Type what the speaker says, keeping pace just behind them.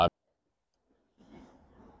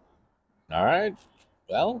All right.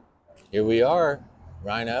 Well, here we are,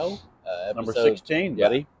 Rhino. Number Episode, 16, yeah,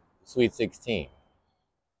 buddy. Sweet 16.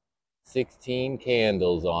 16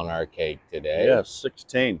 candles on our cake today. Yes,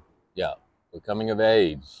 16. Yeah, we're coming of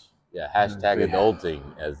age. Yeah, hashtag Be- adulting,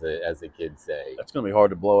 as the kids say. That's going to be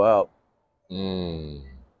hard to blow out. Mm,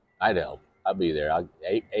 I'd help. I'll be there.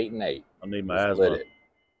 Eight and eight. I need We'll my split asthma it.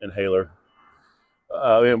 inhaler.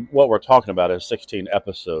 What we're talking about is 16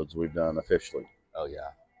 episodes we've done officially. Oh yeah,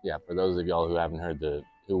 yeah. For those of y'all who haven't heard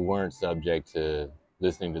who weren't subject to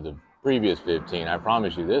listening to the previous 15, I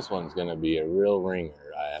promise you this one's going to be a real ringer.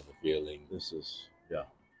 I have a feeling. This is, yeah.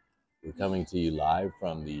 We're coming to you live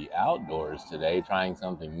from the outdoors today, trying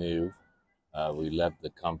something new. We left the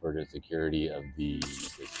comfort and security of the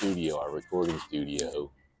studio, our recording studio,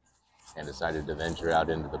 and decided to venture out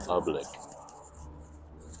into the public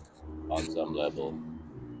on some level.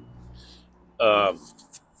 Um,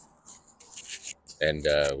 And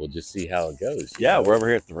we'll just see how it goes. yeah, we're over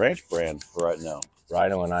here at the Ranch Brand for right now.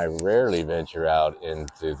 Rhino and I rarely venture out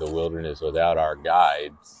into the wilderness without our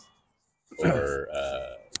guides or,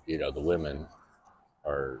 the women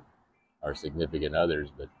or our significant others,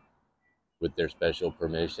 but with their special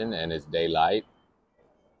permission and it's daylight,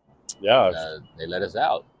 Yeah, they let us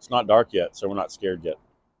out. it's not dark yet, so we're not scared yet.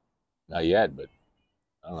 Not yet, but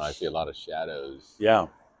I don't know. I see a lot of shadows. Yeah.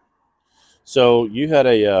 So you had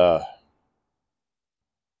a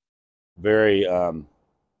very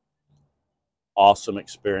awesome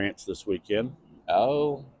experience this weekend.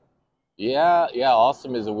 Oh, yeah, yeah.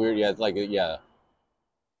 Awesome is a weird. Yeah, it's like yeah.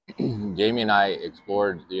 Jamie and I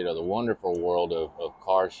explored, the wonderful world of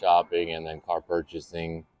car shopping and then car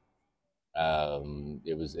purchasing.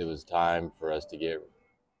 It was time for us to get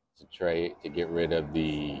rid of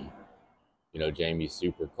the Jamie's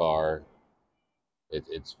supercar.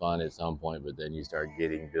 It's fun at some point, but then you start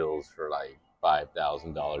getting bills for like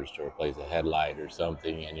 $5,000 to replace a headlight or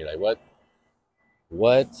something, and you're like,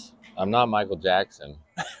 what? I'm not Michael Jackson,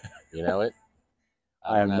 you know it.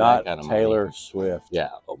 I I don't am have that not kind of money. Taylor Swift. Yeah.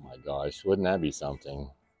 Oh my gosh, wouldn't that be something?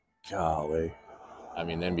 Golly. I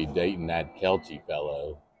mean, then be dating that Kelchi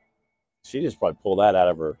fellow. She just probably pulled that out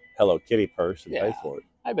of her Hello Kitty purse and Yeah. paid for it.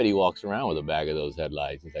 I bet he walks around with a bag of those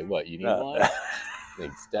headlights. He's like, what, you need one? They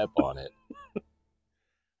step on it.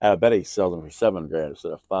 I bet he sells them for $7,000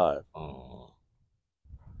 instead of $5,000.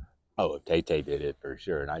 Oh, if Tay Tay did it for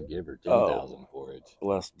sure, and I'd give her 10,000 for it.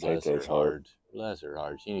 Bless Bless her Tay-Tay's heart. Bless her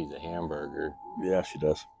heart. She needs a hamburger. Yeah, she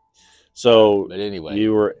does. So But anyway,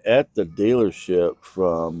 you were at the dealership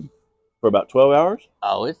for about 12 hours?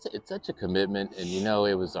 oh, it's such a commitment, and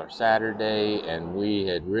it was our Saturday, and we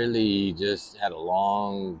had really just had a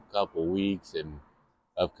long couple weeks and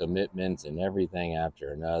of commitments and everything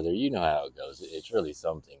after another. You know how it goes. It's really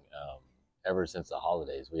something. Ever since the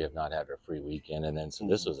holidays, we have not had a free weekend, and then so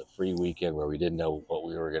this was a free weekend where we didn't know what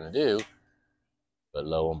we were going to do. But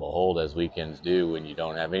lo and behold, as weekends do, when you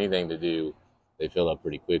don't have anything to do, they fill up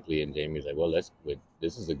pretty quickly. And Jamie's like, "Well,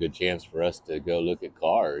 this is a good chance for us to go look at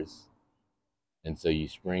cars." And so you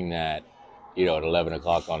spring that, at 11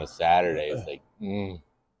 o'clock on a Saturday. It's like,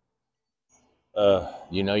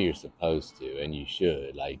 you're supposed to, and you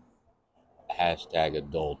should. Like, hashtag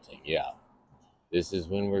adulting. Yeah, this is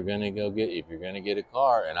when we're gonna go get. If you're gonna get a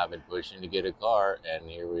car, and I've been pushing to get a car, and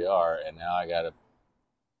here we are, and now I gotta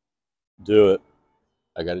do it.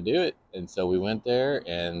 I got to do it. And so we went there,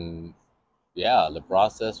 and yeah, the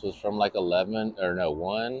process was from like 11 or no,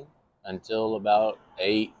 1 until about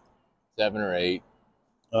 8, 7 or 8.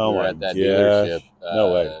 Oh We were my at that gosh. dealership,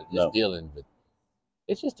 No way. just No. dealing with.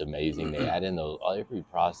 It's just amazing. They add in every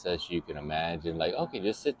process you can imagine. Like, okay,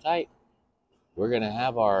 just sit tight. We're gonna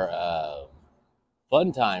have our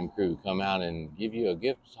fun time crew come out and give you a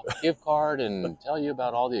gift card and tell you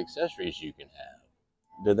about all the accessories you can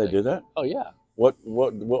have. Did they do that? Oh yeah. What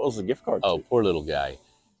was the gift card Oh, to? poor little guy.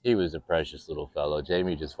 He was a precious little fellow.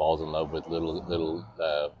 Jamie just falls in love with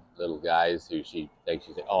little guys who she thinks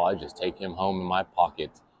she's like, oh, I just take him home in my pocket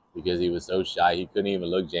because he was so shy he couldn't even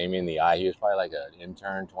look Jamie in the eye. He was probably like an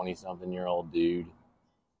intern, 20-something-year-old dude.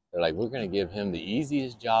 They're like, we're gonna give him the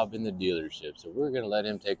easiest job in the dealership, so we're gonna let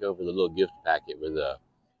him take over the little gift packet with a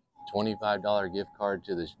 $25 gift card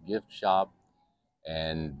to the gift shop.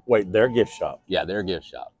 And Wait, their gift shop? yeah, their gift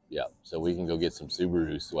shop. Yeah, so we can go get some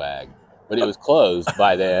Subaru swag. But it was closed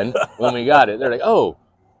by then when we got it. They're like, oh,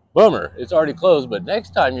 bummer, it's already closed. But next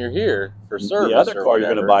time you're here for service, the other or car you're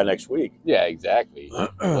going to whatever, buy next week. Yeah, exactly.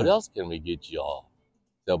 What else can we get y'all?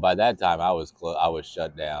 So by that time, I was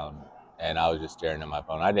shut down, and I was just staring at my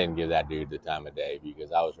phone. I didn't give that dude the time of day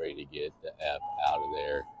because I was ready to get the F out of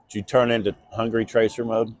there. Did you turn into hungry tracer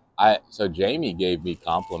mode? So Jamie gave me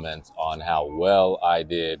compliments on how well I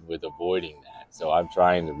did with avoiding that. So I'm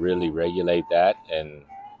trying to really regulate that. And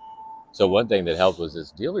so one thing that helped was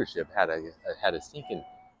this dealership had a stinking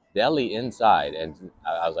deli inside, and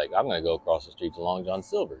I was like, I'm going to go across the street to Long John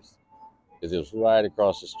Silver's because it was right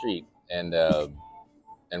across the street, and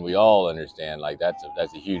we all understand like that's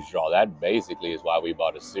a huge draw. That basically is why we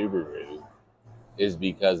bought a Subaru, is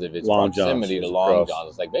because of its Long John's proximity to was Long across. John's.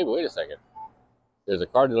 It's like, baby, wait a second. There's a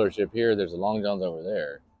car dealership here. There's a Long John's over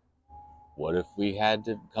there. What if we had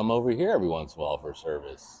to come over here every once in a while for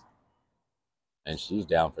service? And she's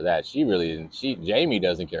down for that. She really didn't. Jamie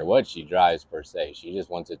doesn't care what she drives per se. She just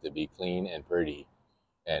wants it to be clean and pretty,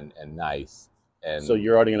 and nice. So And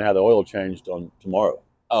you're already gonna have the oil changed on tomorrow.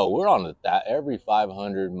 oh, we're on that every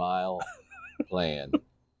 500-mile plan,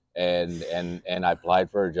 and I applied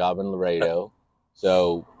for a job in Laredo,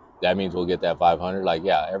 so that means we'll get that 500. Like,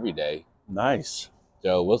 yeah, every day. Nice.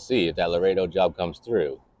 So we'll see if that Laredo job comes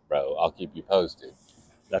through, bro. I'll keep you posted.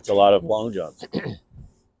 That's a lot of Long Johns.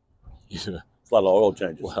 It's a lot of oil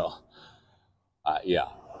changes. Well, yeah,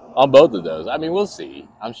 on both of those. I mean, we'll see.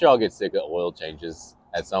 I'm sure I'll get sick of oil changes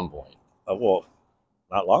at some point. Well,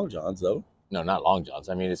 not Long Johns though. No, not Long John's.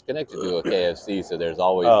 I mean, it's connected to a KFC, so there's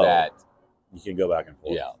always Oh, that. you can go back and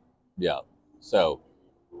forth. Yeah, yeah. So,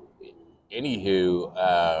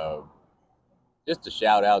 anywho, just a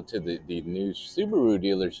shout out to the new Subaru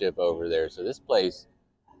dealership over there. So this place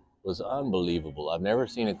was unbelievable. I've never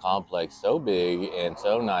seen a complex so big and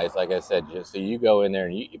so nice. Like I said, just so you go in there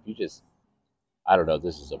and if you just, I don't know if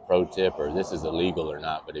this is a pro tip or this is illegal or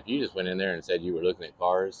not, but if you just went in there and said you were looking at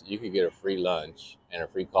cars, you could get a free lunch and a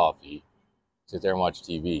free coffee, sit there and watch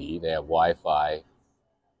TV. They have Wi-Fi,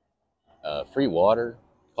 free water,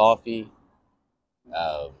 coffee,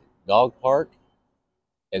 uh, dog park,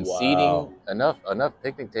 and seating. Wow. Enough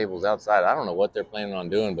picnic tables outside. I don't know what they're planning on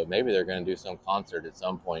doing, but maybe they're going to do some concert at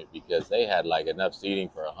some point because they had like enough seating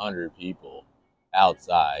for 100 people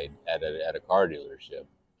outside at a car dealership.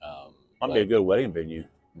 Might be a good wedding venue.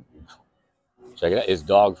 Check it out. It's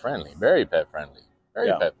dog friendly, very pet friendly, very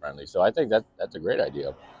Yeah. pet friendly. So I think that's a great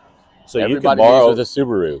idea. So Everybody leaves with a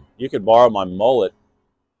Subaru. you could borrow my mullet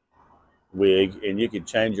wig and you could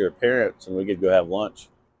change your appearance and we could go have lunch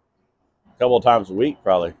a couple of times a week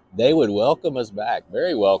probably. They would welcome us back,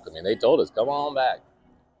 very welcoming. They told us, "Come on back."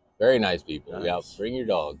 Very nice people. Nice. Yeah, bring your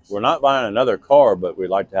dogs. We're not buying another car, but we'd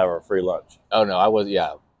like to have our free lunch. Oh no, I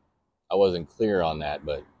wasn't clear on that,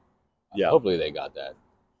 but Yeah. hopefully they got that.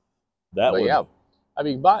 That But would yeah, I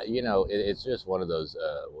mean, but it's just one of those.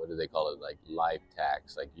 What do they call it? Like life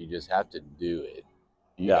tax. Like you just have to do it.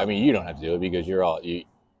 Yeah. I mean, you don't have to do it because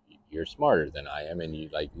you're smarter than I am, and you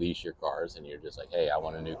like lease your cars, and you're just like, hey, I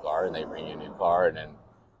want a new car, and they bring you a new car, and then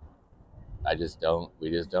I just don't. We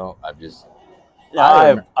just don't. I've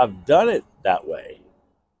done it that way.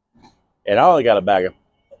 And I only got a bag of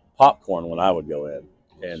popcorn when I would go in,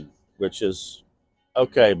 and which is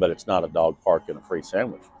okay, but it's not a dog park and a free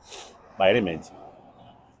sandwich by any means.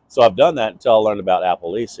 So I've done that until I learned about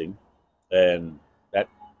Apple leasing, and that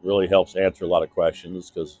really helps answer a lot of questions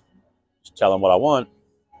because just tell them what I want,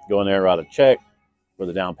 go in there, write a check for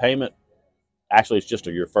the down payment. Actually, it's just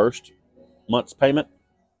your first month's payment,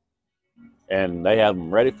 and they have them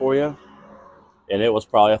ready for you. And it was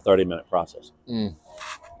probably a 30-minute process.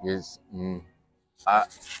 Is I,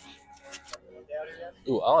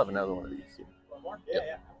 ooh, I'll have another one of these.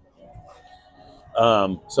 Yep.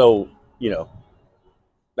 So,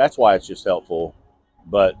 that's why it's just helpful.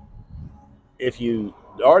 But if you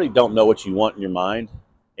already don't know what you want in your mind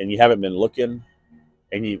and you haven't been looking,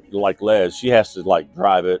 and you like Les, she has to like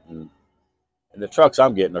drive it, and the trucks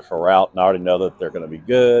I'm getting are for route, and I already know that they're going to be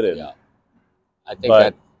good. And Yeah, I think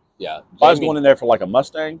that. Yeah, if I was going in there for like a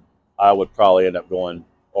Mustang, I would probably end up going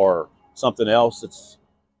or something else that's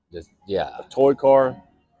just a toy car.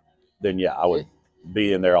 Then yeah, I would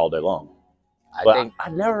be in there all day long. But I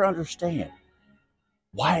never understand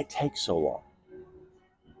why it takes so long.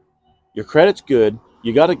 Your credit's good.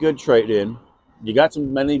 You got a good trade in. You got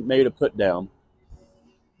some money maybe to put down.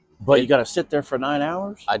 But you got to sit there for 9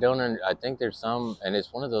 hours? I don't. I think there's some, and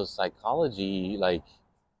it's one of those psychology like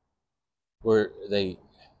where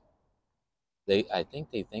I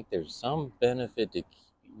think they think there's some benefit to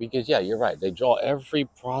because yeah, you're right. They draw every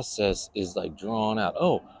process is like drawn out.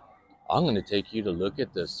 Oh, I'm going to take you to look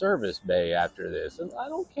at the service bay after this, and I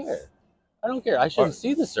don't care. I don't care. I shouldn't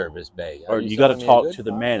see the service bay. Or you got to talk to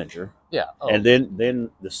the manager. Yeah. Oh. And then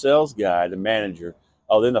the sales guy, the manager.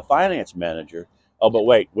 Oh, then the finance manager. Oh, but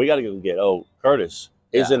wait, we got to go get Curtis.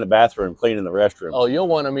 He's Yeah. in the bathroom cleaning the restroom. Oh, you'll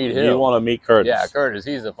want to meet him. You want to meet Curtis. Yeah, Curtis.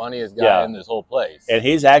 He's the funniest guy in this whole place. And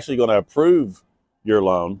he's actually going to approve your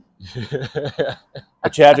loan.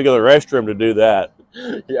 But you have to go to the restroom to do that.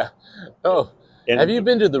 Yeah. Oh, And have you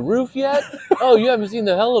been to the roof yet? Oh, you haven't seen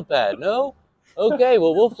the helipad? No? Okay,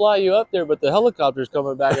 well, we'll fly you up there, but the helicopter's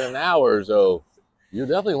coming back in an hour, so you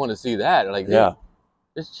definitely want to see that. Like, yeah,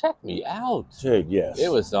 just check me out. dude, yes.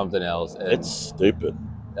 It was something else. And, it's stupid.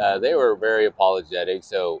 they were very apologetic,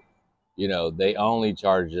 so, you know, they only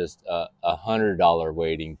charged us a $100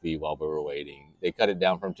 waiting fee while we were waiting. They cut it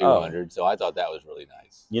down from 200, so I thought that was really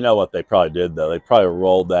nice. You know what they probably did, though? They probably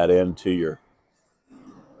rolled that into your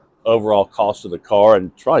overall cost of the car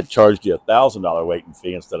and probably charged you $1,000 waiting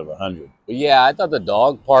fee instead of $100. But yeah, I thought the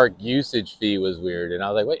dog park usage fee was weird, and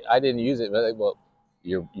I was like, wait, I didn't use it. But like, well,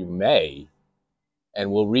 you may,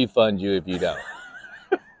 and we'll refund you if you don't.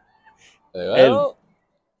 Like, well,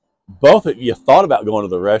 and both of you thought about going to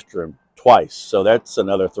the restroom twice, so that's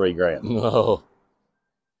another $3,000. no,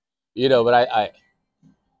 you know, but I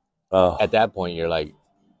Oh, at that point you're like,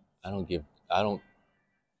 I don't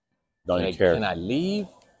don't even care. Can I leave?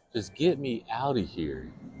 Just get me out of here.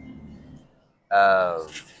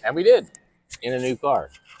 And we did, in a new car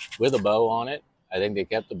with a bow on it. I think they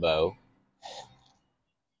kept the bow,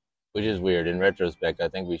 which is weird. In retrospect, I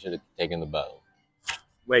think we should have taken the bow.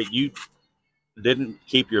 Wait, you didn't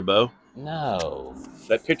keep your bow? No.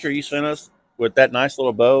 That picture you sent us with that nice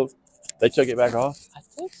little bow, they took it back off? I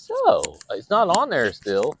think so. It's not on there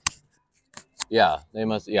still. Yeah, they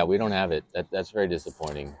must. Yeah, we don't have it. That's very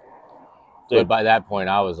disappointing. Dude. But by that point,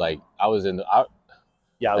 I was like, I was in the.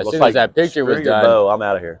 Yeah, as soon as that picture was done, bow, I'm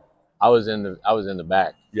out of here. I was in the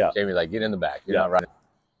back. Yeah, Jamie's like, get in the back. You're not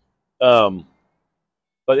running.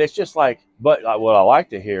 But it's just like, what I like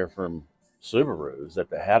to hear from Subaru is that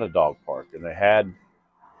they had a dog park and they had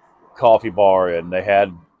coffee bar and they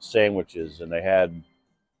had sandwiches and they had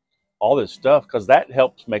all this stuff because that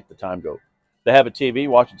helps make the time go. They have a TV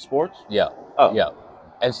watching sports. Yeah. Oh, yeah.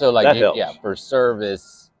 And so like, that helps. yeah, for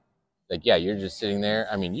service, like, yeah, you're just sitting there.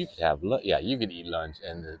 I mean, you could have, you could eat lunch,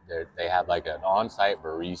 and they have like an on-site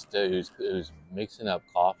barista who's mixing up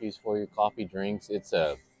coffees for you, coffee drinks. It's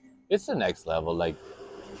the next level. Like,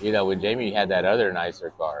 you know, when Jamie had that other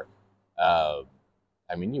nicer car,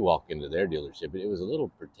 I mean, you walk into their dealership, it was a little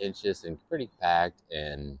pretentious and pretty packed,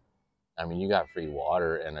 and I mean, you got free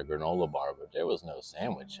water and a granola bar, but there was no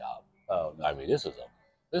sandwich shop. Oh, no. I mean, this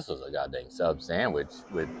was a goddamn sub sandwich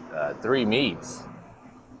with 3 meats.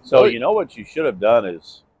 So you know what you should have done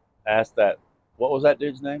is ask that. What was that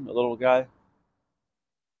dude's name? The little guy.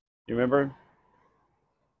 You remember him?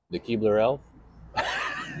 The Keebler elf?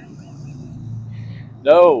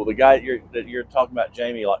 No, the guy that you're talking about,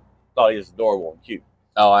 Jamie, like thought he was adorable and cute.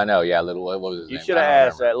 Oh, I know. Yeah, little. What was his name? You should have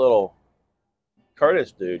asked that little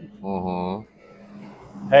Curtis dude.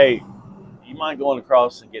 Mm-hmm. Hey, you mind going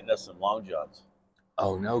across and getting us some LongJohns?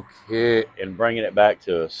 Oh, no kid. And bringing it back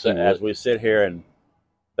to us as we sit here and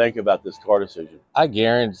think about this car decision. I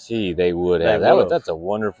guarantee they would have. That's a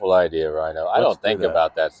wonderful idea, Rhino. I don't think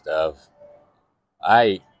about that stuff.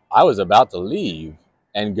 I was about to leave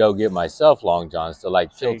and go get myself LongJohns to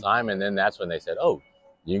like kill time, and then that's when they said, "Oh,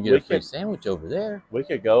 you can get a free sandwich over there." We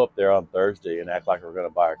could go up there on Thursday and act like we're going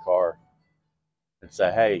to buy a car, and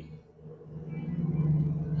say, "Hey,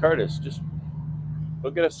 Curtis, just go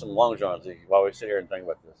get us some LongJohns while we sit here and think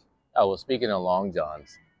about this." Oh, well, speaking of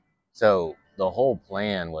LongJohns, so the whole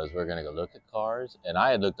plan was we're going to go look at cars, and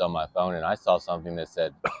I had looked on my phone and I saw something that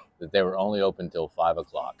said that they were only open till 5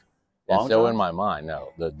 o'clock. And so in my mind, no,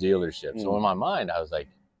 the dealership. So in my mind, I was like,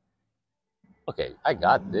 okay, I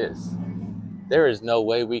got this. There is no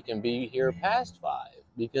way we can be here past 5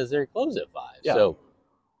 because they're closed at 5. Yeah. So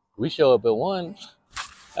we show up at 1.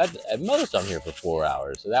 At most, I'm here for 4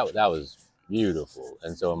 hours. So that was beautiful.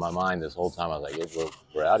 And so in my mind, this whole time, I was like,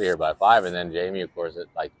 we're out of here by 5. And then Jamie, of course, at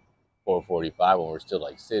like 4:45, when we're still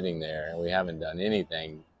like sitting there and we haven't done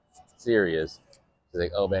anything serious, she's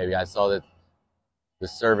like, oh, baby, I saw that the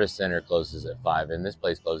service center closes at 5 and this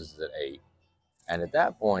place closes at 8. And at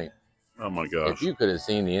that point, oh my gosh, if you could have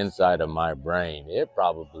seen the inside of my brain, it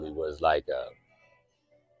probably was like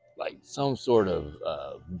some sort of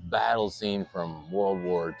battle scene from World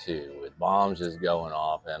War II with bombs just going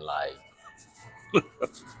off and like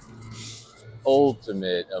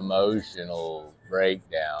ultimate emotional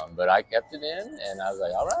breakdown. But I kept it in and I was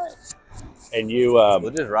like, all right. And you we'll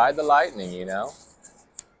just ride the lightning, you know.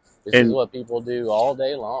 This is what people do all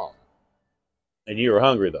day long. And you were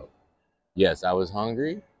hungry, though. Yes, I was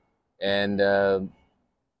hungry. And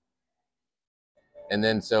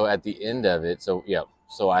then so at the end of it, so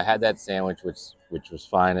I had that sandwich, which which was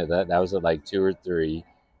fine. That was at like 2 or 3.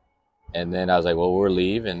 And then I was like, well, we're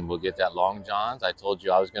leaving. We'll get that Long Johns. I told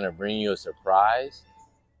you I was going to bring you a surprise.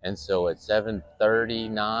 And so at 7:30,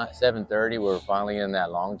 7:30, we're finally in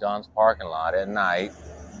that Long John's parking lot at night.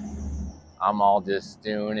 I'm all just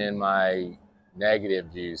stewing in my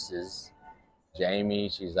negative juices. Jamie,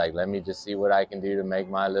 she's like, let me just see what I can do to make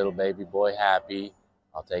my little baby boy happy.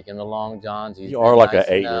 I'll take him to Long John's. He's You are been like an nice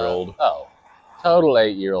enough. 8-year-old. Oh, total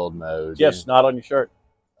 8-year-old mode. Yes, not on your shirt.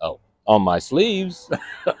 Oh, on my sleeves.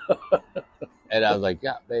 And I was like,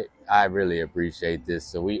 yeah, babe, I really appreciate this.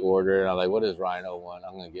 So we ordered, and I'm like, what does Rhino want?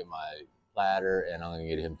 I'm going to get my platter, and I'm going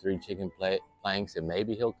to get him 3 chicken planks, and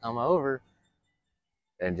maybe he'll come over.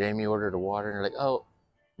 And Jamie ordered a water, and they're like, oh,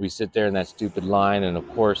 we sit there in that stupid line, and of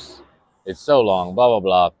course, it's so long, blah, blah,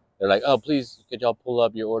 blah. They're like, oh, please, could y'all pull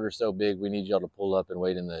up? Your order's so big, we need y'all to pull up and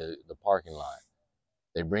wait in the parking lot.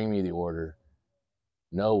 They bring me the order,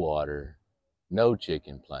 no water, no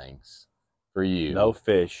chicken planks for you. No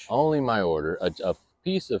fish. Only my order, a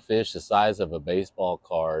piece of fish the size of a baseball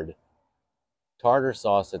card, tartar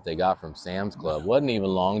sauce that they got from Sam's Club. Wasn't even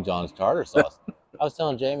Long John's tartar sauce. I was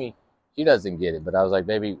telling Jamie, she doesn't get it, but I was like,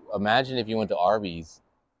 baby, imagine if you went to Arby's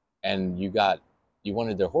and you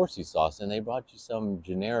wanted their horsey sauce and they brought you some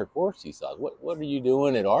generic horsey sauce. What are you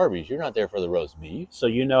doing at Arby's? You're not there for the roast beef. So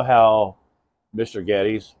you know how Mr.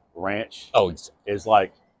 Getty's ranch is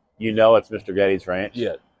like, it's Mr. Getty's ranch?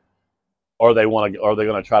 Yeah. Or they going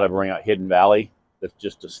to try to bring out Hidden Valley? That's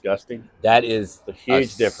just disgusting. That is a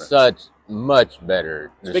huge difference. Such much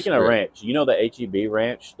better. Speaking of ranch, you know the HEB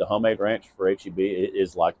ranch, the homemade ranch for HEB, it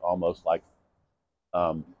is like almost like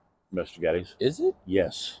Mr. Getty's. Is it?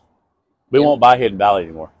 Yes. We won't buy Hidden Valley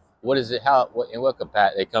anymore. What is it? In what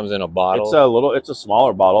capacity? It comes in a bottle? It's a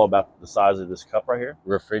smaller bottle, about the size of this cup right here.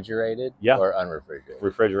 Refrigerated? Yeah. Or unrefrigerated?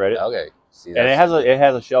 Refrigerated. Okay. See, and it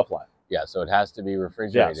has a shelf life. Yeah, so it has to be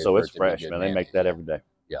refrigerated. Yeah, so it's fresh, man. They make that every day.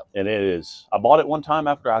 Yeah. And it is. I bought it one time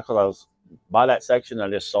after I was by that section. I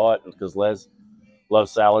just saw it because Les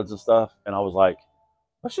loves salads and stuff. And I was like,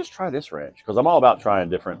 let's just try this ranch. Because I'm all about trying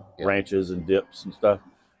different ranches and dips and stuff.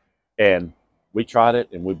 And we tried it,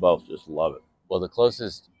 and we both just love it. Well, the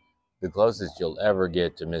closest you'll ever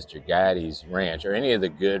get to Mr. Gaddy's ranch, or any of the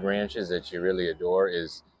good ranches that you really adore,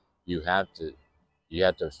 is you have to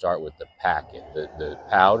start with the packet, the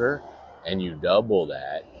powder, and you double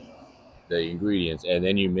that, the ingredients, and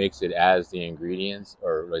then you mix it as the ingredients,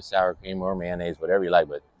 or like sour cream or mayonnaise, whatever you like.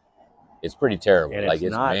 But it's pretty terrible. And it's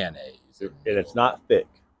mayonnaise, and it's not thick.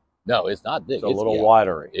 No, it's not thick. It's a little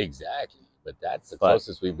widery. Exactly. But that's the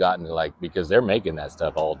closest we've gotten to, because they're making that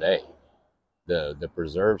stuff all day. The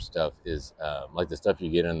preserved stuff is like the stuff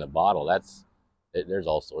you get in the bottle. There's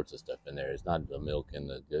all sorts of stuff in there. It's not the milk and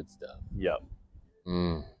the good stuff. Yep.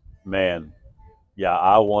 Man, yeah,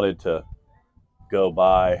 I wanted to go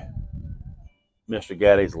by Mr.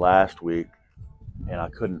 Gaddy's last week, and I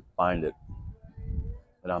couldn't find it.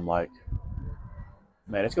 And I'm like,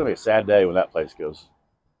 man, it's going to be a sad day when that place goes.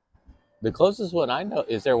 The closest one I know,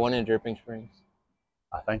 is there one in Dripping Springs?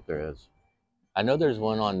 I think there is. I know there's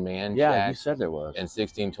one on Man Yeah, Shack you said there was. in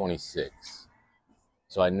 1626.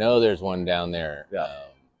 So I know there's one down there. Yeah.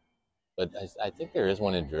 But I think there is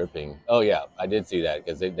one in Dripping. Oh, yeah, I did see that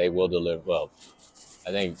because they will deliver. Well,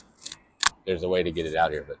 I think there's a way to get it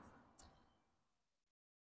out here, but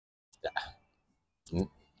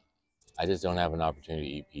I just don't have an opportunity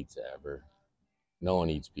to eat pizza ever. No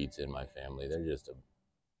one eats pizza in my family. They're just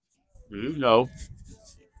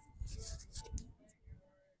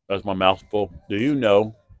That's my mouth full. Do you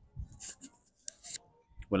know,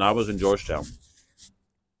 when I was in Georgetown,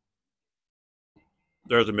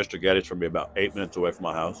 there's a Mr. Getty's from me about 8 minutes away from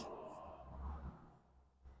my house.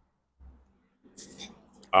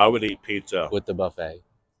 I would eat pizza. With the buffet?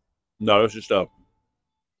 No, it's just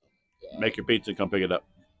make your pizza, come pick it up.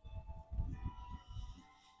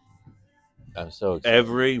 I'm so excited.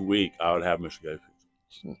 Every week I would have Mr. Getty's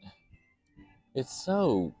pizza. It's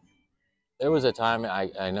so... There was a time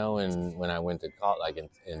I know when I went to college, like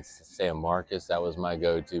in San Marcos, that was my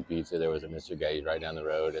go-to pizza. There was a Mr. Getty's right down the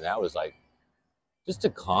road, and that was like just a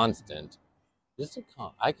constant.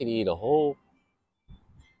 I could eat a whole...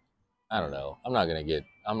 I don't know. I'm not gonna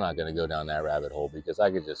go down that rabbit hole because I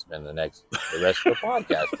could just spend the rest of the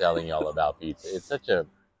podcast telling y'all about pizza. It's such a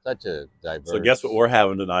diverse. So guess what we're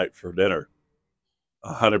having tonight for dinner?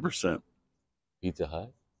 100% Pizza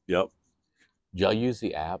Hut. Yep. Do y'all use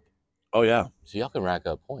the app? Oh yeah. So y'all can rack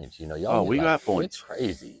up points. Y'all. We got points. It's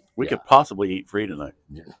crazy. We could possibly eat free tonight.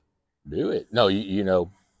 Do it.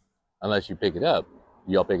 No, unless you pick it up,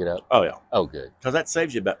 Y'all pick it up? Oh yeah, Oh, good. because that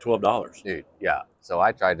saves you about $12. Dude, yeah. So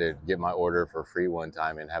I tried to get my order for free one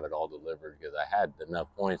time and have it all delivered because I had enough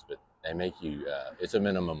points, but they make you, it's a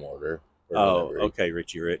minimum order for Oh, delivery. okay,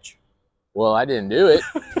 Richie Rich. Well, I didn't do it.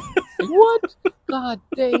 Like, what? God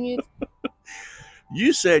dang it.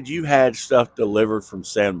 You said you had stuff delivered from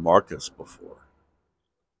San Marcos before.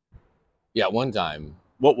 Yeah, one time.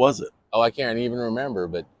 What was it? Oh, I can't even remember,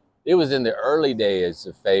 but it was in the early days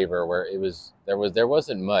of Favor where there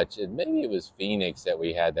wasn't much. Maybe it was Phoenix that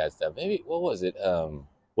we had that stuff. Maybe what was it?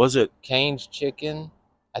 Was it? Cane's chicken.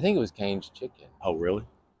 I think it was Cane's chicken. Oh, really?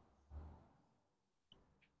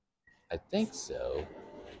 I think so.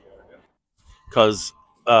 Because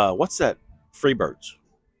what's that? Freebirds.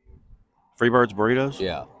 Freebirds burritos.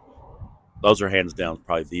 Yeah. Those are hands down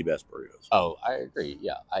probably the best burritos. Oh, I agree.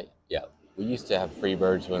 Yeah. We used to have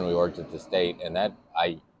Freebirds when we worked at the state, and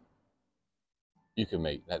you can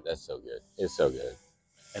make that. That's so good. It's so good.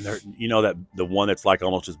 And they're, you know, that the one that's like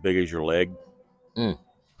almost as big as your leg. Mm.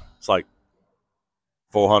 It's like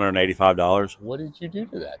 $485. What did you do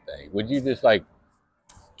to that thing? Would you just like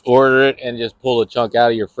order it and just pull a chunk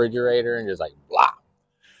out of your refrigerator and just like blah,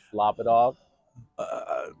 flop it off?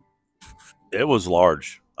 Uh, it was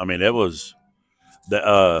large. I mean, it was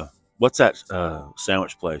the what's that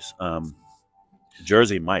sandwich place?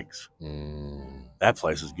 Jersey Mike's. Mm. That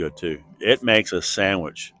place is good too. It makes a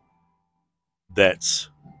sandwich that's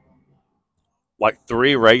like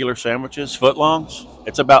 3 regular sandwiches, foot longs.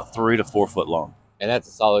 It's about 3 to 4 foot long. And that's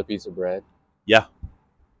a solid piece of bread. Yeah,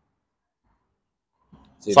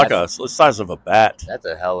 See, it's like a it's the size of a bat. that's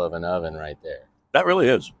a hell of an oven right there. That really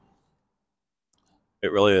is.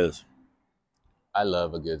 It really is. I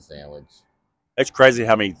love a good sandwich. It's crazy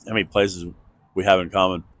how many places we have in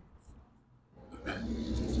common.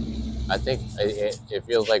 I think it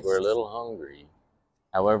feels like we're a little hungry.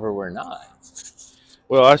 However, we're not.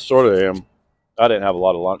 Well, I sort of am. I didn't have a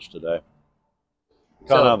lot of lunch today. Kind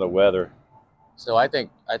So of the weather. So I think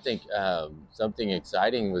something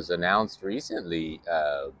exciting was announced recently.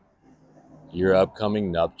 Your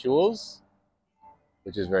upcoming nuptials,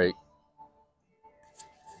 which is very.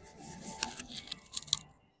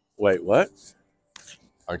 Wait, what?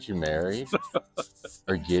 Aren't you married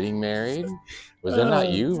or getting married? Was that not Uh,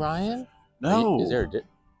 you, Ryan? Is no, there?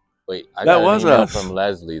 Wait, I that got an was email from us.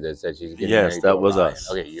 Leslie that said she's getting Yes, married to that a was Ryan.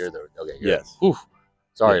 us. Okay, you're the. Okay, you're. Yes, Whew,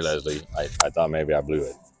 sorry, yes. Leslie. I thought maybe I blew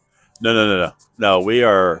it. No, no, no, no. No, we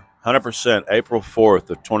are 100% April 4th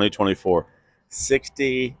of 2024.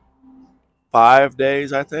 65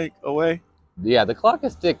 days, I think, away. Yeah, the clock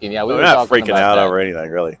is ticking. Yeah, we But we're were not talking freaking about out that. over anything,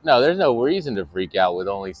 really. No, there's no reason to freak out with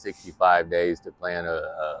only 65 days to plan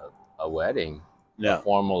a wedding, a No,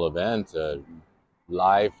 formal event, a no.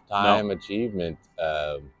 lifetime achievement.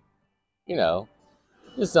 You know,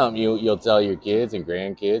 just something you'll tell your kids and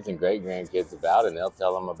grandkids and great grandkids about, and they'll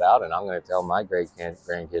tell them about, and I'm going to tell my great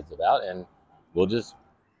grandkids about, and we'll just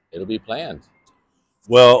it'll be planned.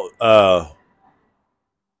 Well,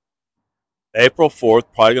 April 4th,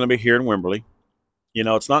 probably going to be here in Wimberley. You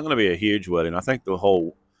know, it's not going to be a huge wedding. I think the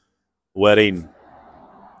whole wedding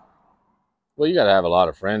Well, you got to have a lot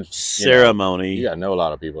of friends. You ceremony, got to know a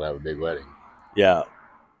lot of people to have a big wedding. yeah.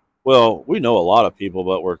 Well, we know a lot of people,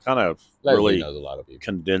 but we're kind of Leslie really knows a lot of people.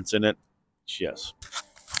 condensing it. Yes.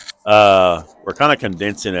 We're kind of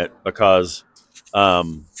condensing it because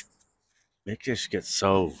um, it just gets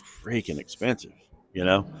so freaking expensive, you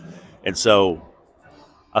know? And so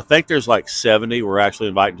I think there's like 70 we're actually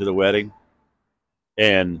inviting to the wedding.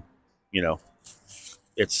 And, you know,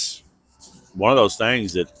 it's one of those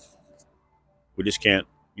things that we just can't,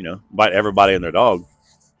 invite everybody and their dog.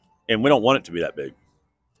 And we don't want it to be that big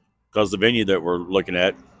because the venue that we're looking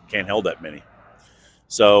at can't hold that many.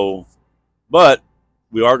 So, but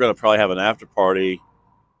we are going to probably have an after party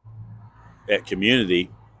at community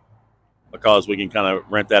because we can kind of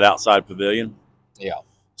rent that outside pavilion. Yeah.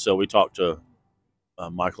 So we talked to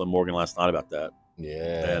Michael and Morgan last night about that, and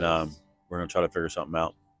Yes. we're going to try to figure something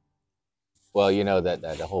out. Well, you know that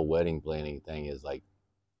the whole wedding planning thing is like,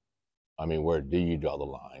 I mean, where do you draw the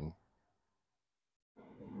line?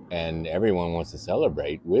 And everyone wants to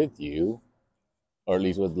celebrate with you, or at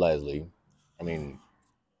least with Leslie. I mean,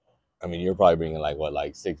 you're probably bringing like what,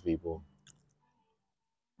 like 6 people,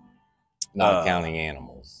 not Uh, counting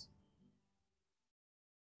animals.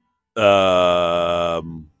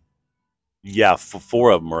 um, yeah,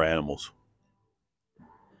 4 of them are animals.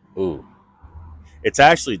 Ooh, It's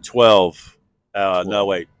actually 12. No, 12.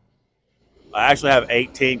 wait. I actually have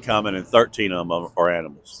 18 coming, and 13 of them are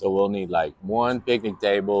animals. So we'll need like one picnic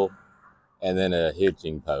table and then a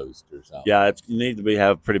hitching post or something. Yeah, you need to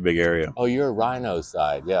have a pretty big area. Oh, you're Rhino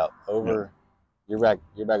side, yeah. Yeah. Over, You're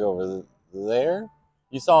back over there.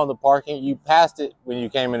 You saw in the parking. You passed it when you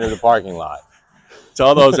came into the parking lot. It's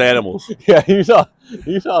all those animals. Yeah, you saw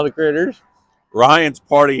the critters. Ryan's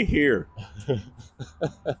party here.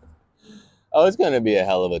 Oh, it's going to be a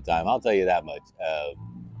hell of a time. I'll tell you that much.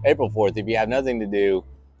 April 4th. If you have nothing to do,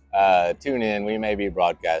 tune in. We may be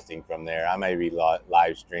broadcasting from there. I may be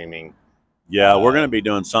live streaming. Yeah, we're going to be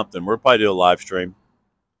doing something. We're probably do a live stream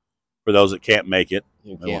for those that can't make it.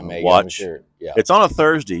 You They want can't to make it. I'm watch. sure. Yeah. It's on a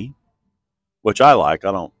Thursday, which I like.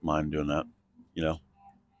 I don't mind doing that. You know,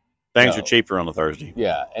 things are No. cheaper on a Thursday.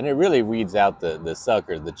 Yeah, and it really weeds out the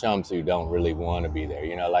suckers, the chumps who don't really want to be there.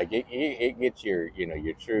 You know, like it gets your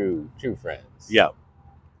your true friends. Yeah.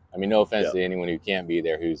 I mean, no offense Yeah. to anyone who can't be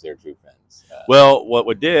there, who's their true friends. Well, what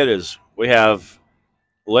we did is we have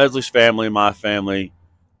Leslie's family, my family,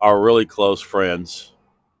 are really close friends.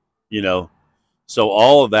 You know, so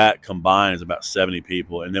all of that combined is about 70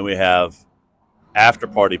 people, and then we have after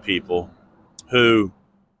party people who,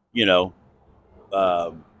 you know,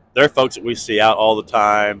 they're folks that we see out all the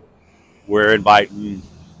time. We're inviting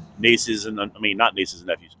nieces and I mean not nieces and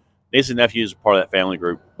nephews. Nieces and nephews are part of that family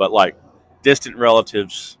group, but like distant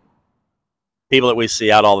relatives, people that we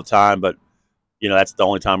see out all the time. But that's the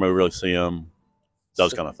only time we really see them.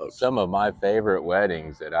 Those kind of folks. Some of my favorite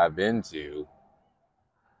weddings that I've been to,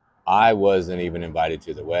 I wasn't even invited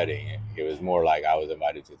to the wedding. It was more like I was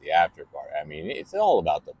invited to the after party. I mean, it's all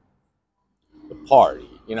about the party.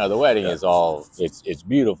 You know, the wedding Yeah. is all it's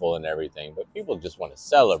beautiful and everything, but people just want to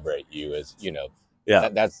celebrate you as Yeah.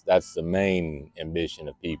 That's the main ambition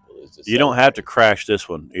of people is to You don't have to celebrate. crash this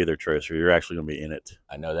one either, Tracer. You're actually going to be in it.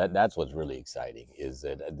 I know that's what's really exciting is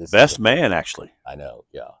that this is Best man, actually. I know,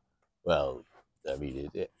 yeah. Well, I mean,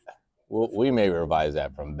 we may revise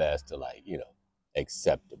that from best to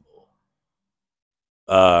acceptable.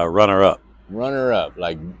 Runner up. Runner up,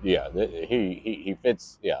 like yeah, he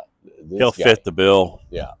fits. Yeah, He'll this guy. fit the bill.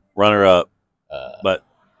 Yeah. Runner up. Uh, But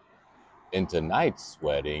in tonight's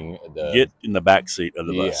wedding, get in the back seat of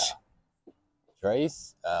the bus.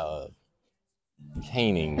 Trace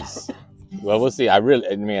Canings. Well, we'll see.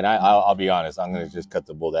 I'll be honest. I'm going to just cut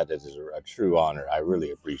the bull. That is a true honor. I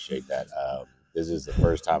really appreciate that. This is the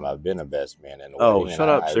first time I've been a best man in a Oh, wedding, shut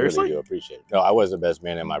and up! I really Seriously? do appreciate it. No, I was a best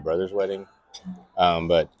man in my brother's wedding,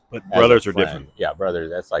 but as a brothers are friend, different. yeah, brothers.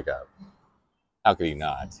 That's like a how could he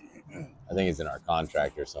not? I think it's in our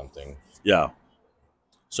contract or something. Yeah.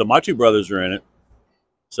 So my two brothers are in it.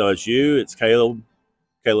 So it's you, it's Caleb's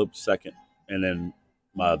second, and then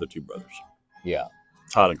my other two brothers, Yeah,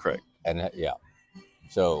 Todd and Craig. and yeah.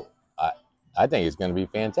 So I think it's going to be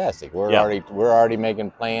fantastic. Yeah. We're already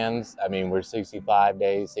making plans. I mean, we're 65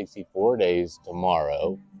 days, 64 days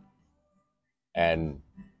tomorrow, and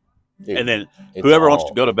dude, And then it's whoever wants to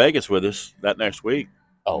all. go to Vegas with us that next week,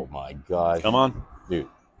 Oh my gosh, come on. dude.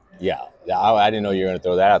 Yeah, I didn't know you were going to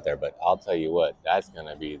throw that out there, but I'll tell you what, that's going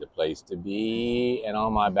to be the place to be. And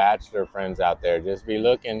all my bachelor friends out there, just be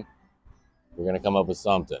looking. We're going to come up with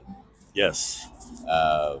something Yes.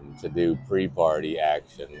 to do pre-party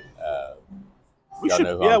action. We Y'all should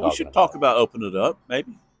know who I'm we talking should talk about. about opening it up,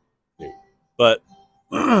 maybe. Dude, But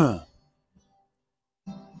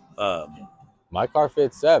my car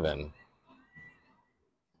fits 7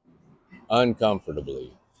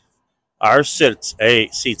 uncomfortably. ours seats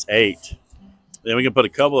 8. Then we can put a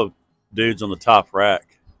couple of dudes on the top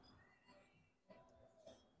rack,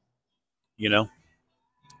 you know?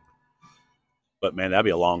 But man, that'd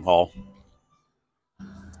be a long haul.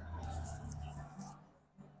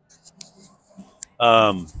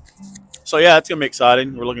 Um, so yeah, it's gonna be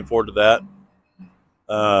exciting. We're looking forward to that.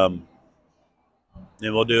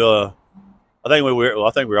 And we'll do a. I think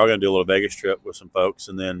we're all gonna do a little Vegas trip with some folks,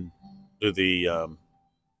 and then do the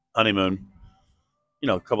honeymoon.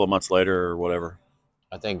 A couple of months later or whatever.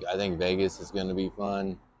 I think Vegas is going to be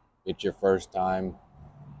fun. It's your first time.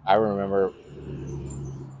 I remember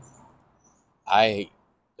I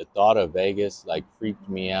the thought of Vegas freaked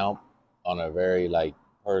me out on a very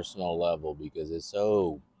personal level because it's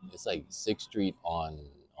like 6th Street on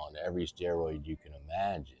every steroid you can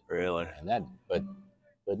imagine. Really? And that but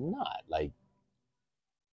not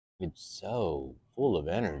it's so full of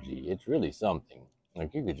energy. It's really something.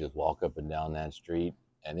 Like you could just walk up and down that street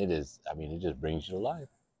and it just brings you to life.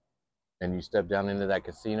 And you step down into that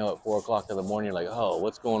casino at 4 o'clock in the morning, you're like, oh,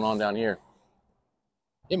 what's going on down here?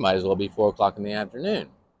 It might as well be 4 o'clock in the afternoon.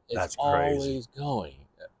 It's That's crazy. always going.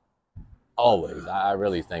 Always. I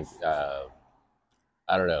really think, I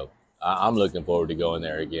don't know. I'm looking forward to going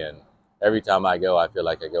there again. Every time I go, I feel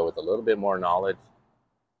like I go with a little bit more knowledge.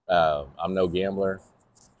 I'm no gambler.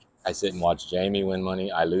 I sit and watch Jamie win money.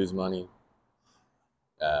 I lose money.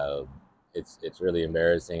 Uh, it's really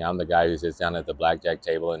embarrassing. I'm the guy who sits down at the blackjack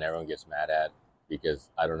table and everyone gets mad at because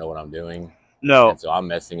I don't know what I'm doing, and No, so I'm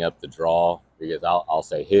messing up the draw because I'll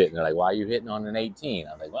say hit and they're like, "Why are you hitting on an 18?"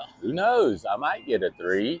 I'm like, "Well, who knows? I might get a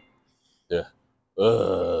 3." Ugh.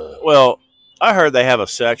 Ugh. well, I heard they have a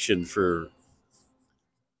section for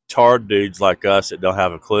tard dudes like us that don't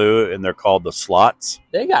have a clue, and they're called the slots.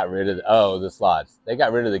 They got rid of the slots. They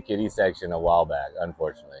got rid of the kiddie section a while back,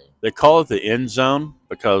 unfortunately. They call it the end zone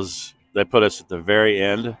because they put us at the very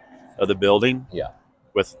end of the building Yeah.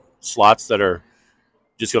 with slots that are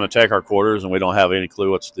just going to take our quarters, and we don't have any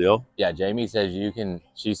clue what's the deal. Yeah, Jamie says you can.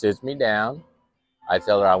 She sits me down. I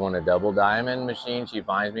tell her I want a double diamond machine. She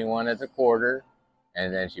finds me one that's a quarter,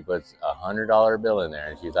 and then she puts $100 bill in there,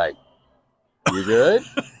 and she's like, "You good?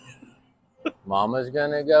 Mama's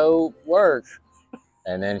gonna go work."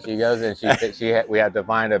 And then she goes and we have to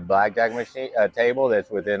find a blackjack machine, a table that's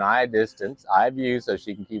within eye view, so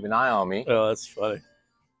she can keep an eye on me. Oh, that's funny.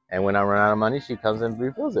 And when I run out of money, she comes and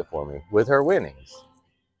refills it for me with her winnings.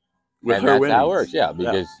 With And her that's how it works. winnings. Yeah,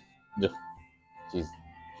 because she's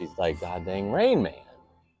she's like God dang Rain Man.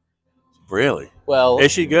 Really? Well,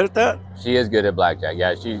 Is she good at that? she is good at blackjack.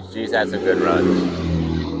 Yeah, she's had some good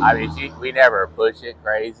runs. I mean, we never push it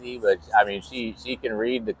crazy, but I mean, she can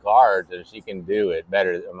read the cards and she can do it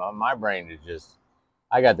better. My brain is just,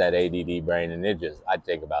 I got that ADD brain, and I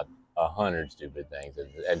think about 100 stupid things,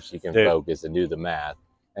 and she can Dude, focus and do the math,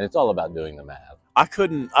 and it's all about doing the math. I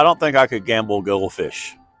don't think I could gamble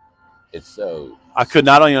goldfish. It's so. I could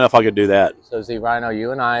not. I don't even know if I could do that. So see, Rhino,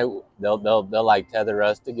 you and I, they'll like tether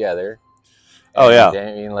us together, Oh, and yeah.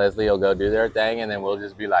 Jamie and Leslie will go do their thing, and then we'll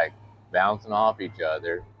just be like bouncing off each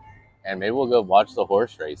other, and maybe we'll go watch the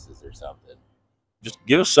horse races or something. Just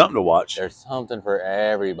give us something to watch. There's something for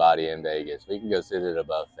everybody in Vegas. We can go sit at a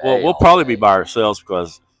Well, buffet we'll all probably be day. by ourselves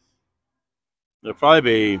because there'll probably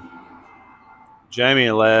be Jamie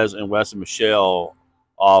and Les and Wes and Michelle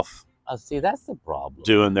off Oh, see, that's the problem.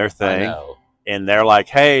 doing their I thing. know. And they're like,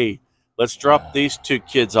 hey, let's drop these two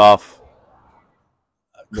kids off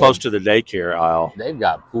close They've to the daycare aisle. they've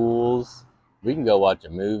got pools. We can go watch a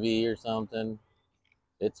movie or something.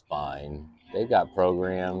 It's fine. They've got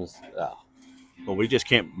programs. Oh, Well, we just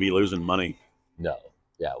can't be losing money. no,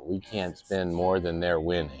 yeah, we can't spend more than they're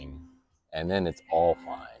winning, and then it's all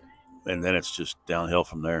fine. And then it's just downhill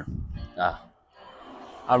from there. Ah,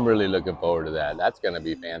 I'm really looking forward to that. That's going to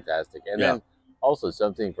be fantastic. And Yeah. then also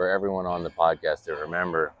something for everyone on the podcast to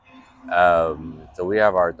remember. So we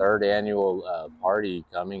have our third annual party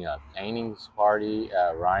coming up, Paintings Party,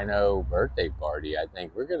 Rhino birthday party. I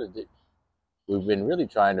think we're gonna do. We've been really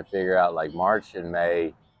trying to figure out like March and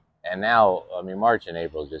May, and now I mean March and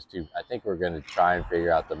April is just too. I think we're gonna try and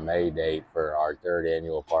figure out the May date for our third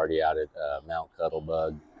annual party out at Mount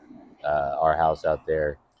Cuttlebug, our house out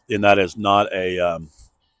there. And that is not a,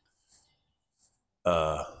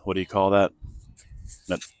 what do you call that?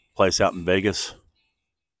 That place out in Vegas?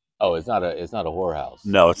 Oh, it's not a whorehouse.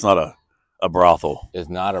 No, it's not a brothel. It's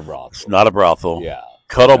not a It's brothel. not a brothel. Yeah.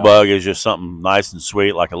 Cuttlebug is just something nice and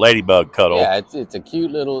sweet, like a ladybug cuddle. Yeah, it's a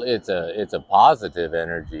cute little it's a positive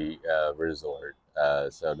energy resort.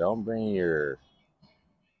 So don't bring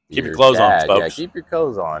Keep your clothes on, dad. Yeah, folks. keep your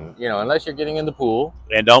clothes on. You know, unless you're getting in the pool.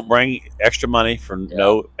 And don't bring extra money for Yeah,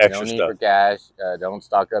 no extra no need stuff. for cash. Don't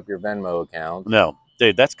stock up your Venmo account. No,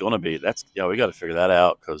 dude, we got to figure that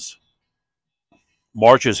out because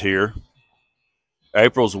March is here.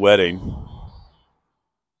 April's wedding,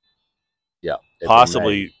 Yeah, it's in May.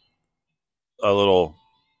 possibly a little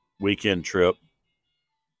weekend trip,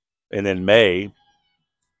 and then May.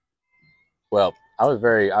 Well, I was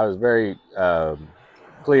very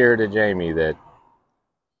clear to Jamie that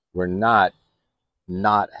we're not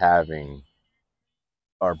having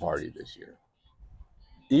our party this year.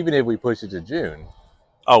 Even if we push it to June,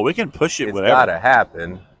 Oh, we can push it it's whenever. got to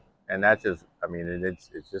happen, and that's just. I mean,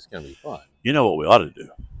 it's just gonna be fun. You know what we ought to do?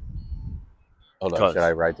 Hold on, should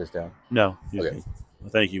I write this down? No. Okay.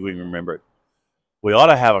 Thank you. We can remember it. We ought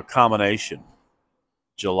to have a combination.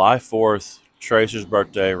 July 4th, Tracer's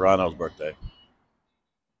birthday, Rhino's birthday.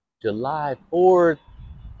 July 4th.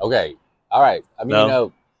 Okay. All right. I mean,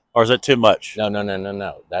 No? Or is that too much? No.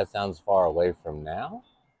 That sounds far away from now,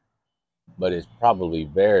 but it's probably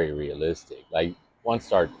very realistic. Like once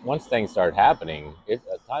things start happening,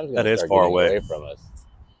 time's That gonna is start far getting away. from us.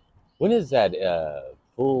 When is that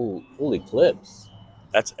full eclipse?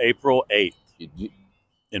 That's April 8th. You,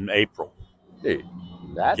 In April. dude,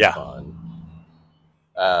 that's Yeah. fun.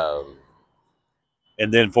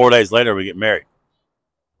 And then 4 days later, we get married.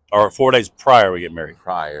 Or 4 days prior, we get married.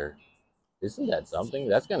 Prior, isn't that something?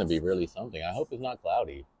 That's gonna be really something. I hope it's not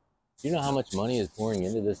cloudy. Do you know how much money is pouring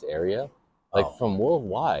into this area? Like Oh, from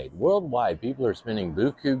worldwide, people are spending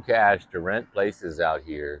buku cash to rent places out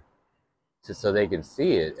here so they can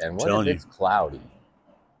see it. And I'm what if telling you, it's cloudy?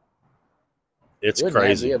 it's Wouldn't that be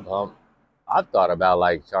crazy. a bump? I've thought about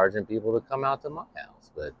like charging people to come out to my house,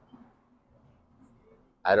 but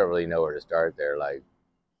I don't really know where to start there. Like,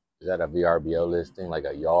 is that a VRBO listing? Like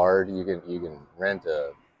a yard? You can rent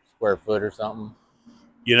a square foot or something?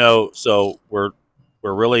 You know, so we're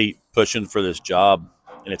really pushing for this job,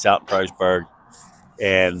 and it's out in Priceburg,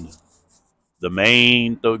 and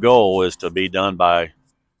the goal is to be done by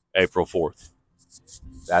April 4th.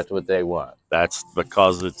 That's what they want. That's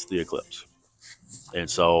because it's the eclipse, and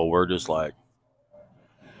so we're just like,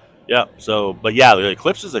 yeah. So, but yeah, the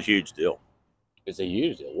eclipse is a huge deal, It's a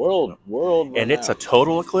huge world and it's a renowned.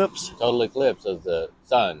 total eclipse, Total eclipse of the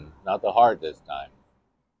sun, not the heart this time.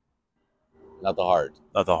 Not the heart.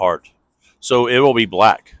 not the heart. So it will be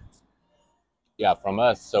black. Yeah, from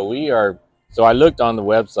us. So we are. So I looked on the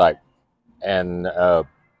website, and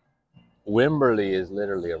Wimberley is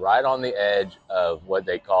literally right on the edge of what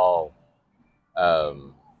they call.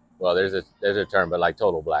 Well, there's a term, but like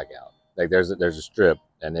total blackout. Like there's a strip,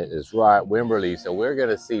 and it is right Wimberley. So we're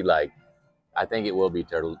gonna see like I think it will be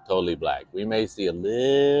totally black. We may see a For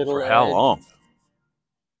little how edge, long?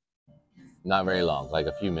 not very long, like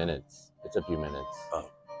a few minutes. It's a few minutes. Oh,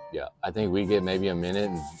 Yeah, I think we get maybe a minute.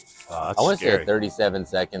 And I that's want to say scary. 37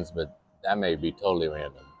 seconds, but that may be totally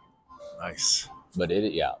random. Nice. But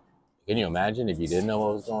yeah. Can you imagine if you didn't know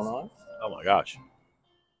what was going on? Oh my gosh.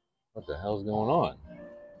 What the hell's going on?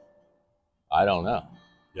 I don't know.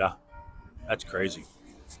 Yeah, that's crazy.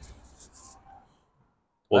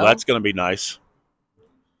 Well, Well, that's going to be nice.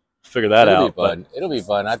 Figure that it'll be out. But fun. It'll be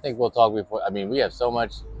fun. I think we'll talk before. I mean, we have so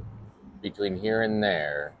much between here and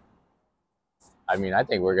there. I mean, I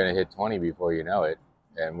think we're going to hit 20 before you know it,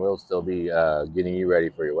 and we'll still be getting you ready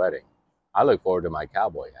for your wedding. I look forward to my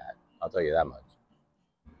cowboy hat. I'll tell you that much.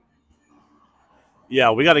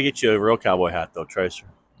 yeah, we got to get you a real cowboy hat though, Tracer.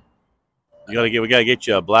 We got to get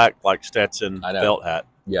you a black like Stetson I know. felt hat.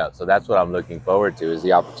 Yeah, so that's what I'm looking forward to is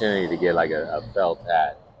the opportunity to get like a felt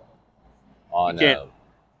hat You on can't.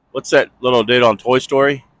 What's that little dude on Toy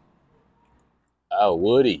Story?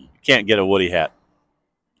 Woody. You can't get a Woody hat.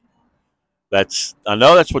 I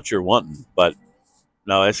know that's what you're wanting, but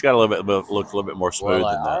no, it's got a little bit look a little bit more Well, smooth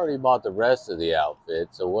I than that. already bought the rest of the outfit,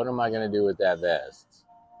 so what am I going to do with that vest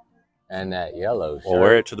and that yellow Well, wear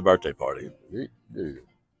shirt? it to the birthday party.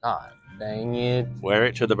 God dang it. Wear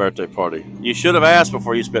it to the birthday party. You should have asked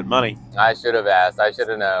before you spent money. I should have asked. I should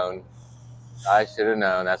have known. I should have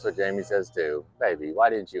known. That's what Jamie says too. Baby, why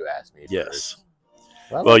didn't you ask me Yes. first?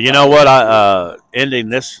 Well, Well, let's you know find what? out. Ending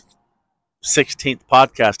this 16th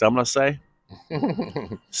podcast, I'm going to say,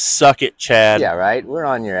 suck it, Chad. Yeah, right. We're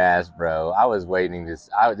on your ass, bro. I was waiting to.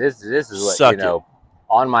 This is what Suck it.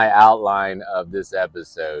 on my outline of this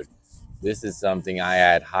episode. This is something I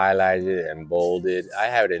had highlighted and bolded. I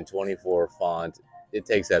have it in 24 font. It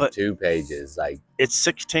takes up But 2 pages. Like it's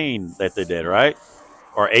 16 that they did, right?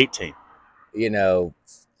 Or 18. you know,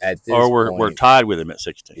 at Or this we're point, tied with him at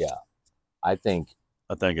 16. yeah, I think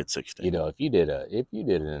I think it's 16. if you did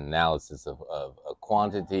an analysis of a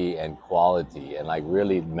quantity and quality and like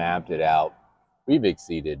really mapped it out, we've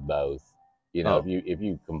exceeded both. Oh, If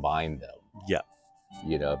you combine them, yeah.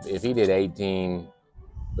 if he did 18,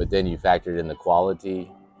 but then you factored in the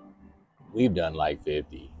quality, we've done like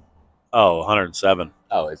 50. Oh, 107.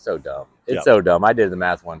 Oh, it's so dumb. It's Yep. so dumb. I did the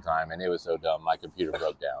math one time and it was so dumb. My computer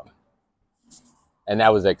broke down. And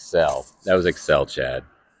that was Excel. That was Excel, Chad.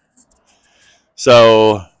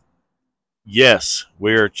 So, yes,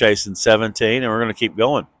 we're chasing 17 and we're going to keep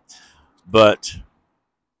going. But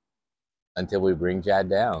Until we bring Chad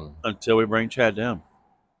down. until we bring Chad down.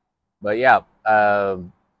 But yeah,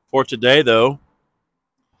 For today, though,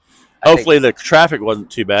 I hopefully think, the traffic wasn't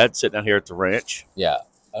too bad sitting out here at the ranch. yeah.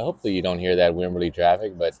 Hopefully you don't hear that Wimberley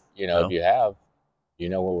traffic, but if No. you have, you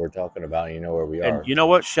know what we're talking about. And you know where we And are. you know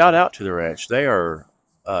what? Shout out to the ranch. They are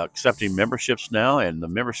accepting memberships now, and the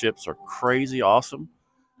memberships are crazy awesome.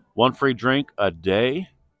 One free drink a day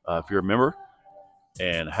if you're a member,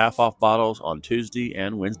 and half off bottles on Tuesday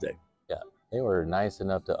and Wednesday. Yeah, they were nice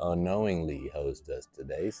enough to unknowingly host us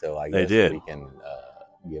today, so I They guess did. we can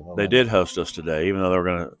give them They did host us today, even though they were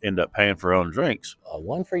going to end up paying for our own drinks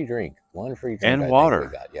one free drink. One free drink. and I think water. we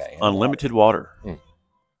got. Yeah, and Unlimited water.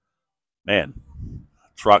 Man,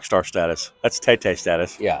 it's rock star status. That's Tay-Tay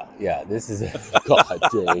status. Yeah. This is God,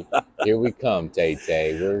 Tay. Here we come, Tay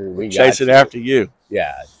Tay. We got Chasing you. after you.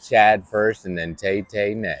 Yeah, Chad first, and then Tay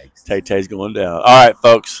Tay next. Tay-Tay's going down. All right,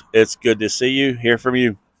 folks. It's good to see you, hear from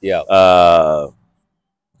you. Yeah. Uh,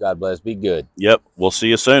 God bless. Be good. Yep. We'll see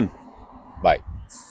you soon. Bye.